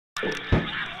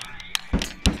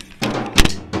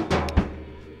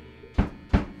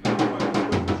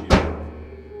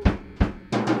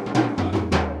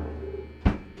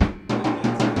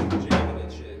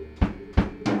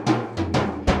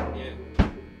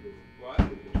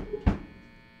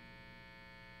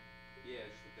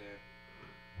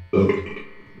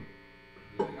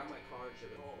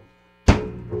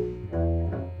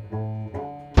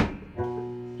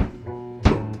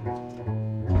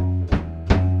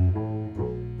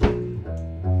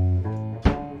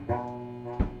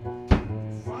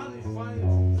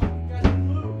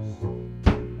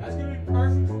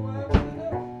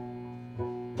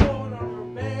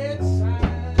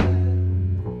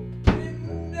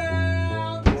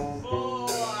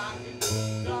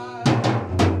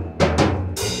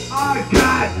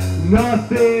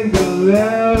Nothing to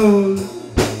lose.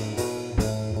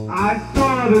 I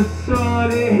saw the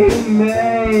sun in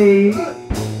May.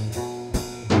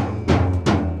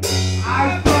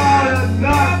 I thought of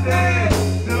nothing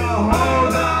to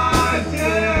hold on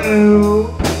to.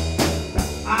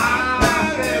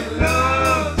 I'm in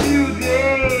love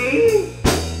today.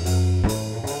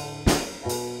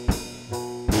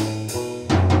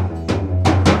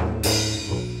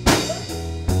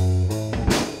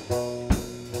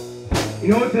 You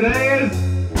know what today is?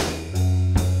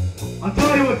 I'll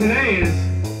tell you what today is.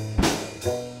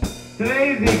 Today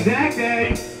is the exact day,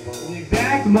 in the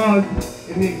exact month,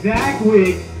 in the exact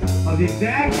week, of the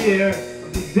exact year,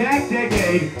 of the exact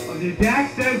decade, of the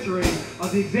exact century,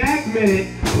 of the exact minute,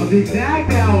 of the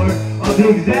exact hour, of the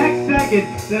exact second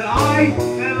that I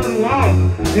fell in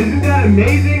love. Isn't that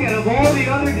amazing? And of all the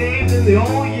other days in the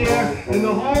whole year, in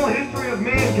the whole history of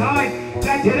mankind,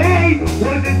 that today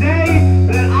was the day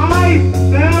that I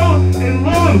fell in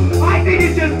love. I think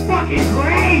it's just fucking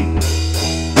great.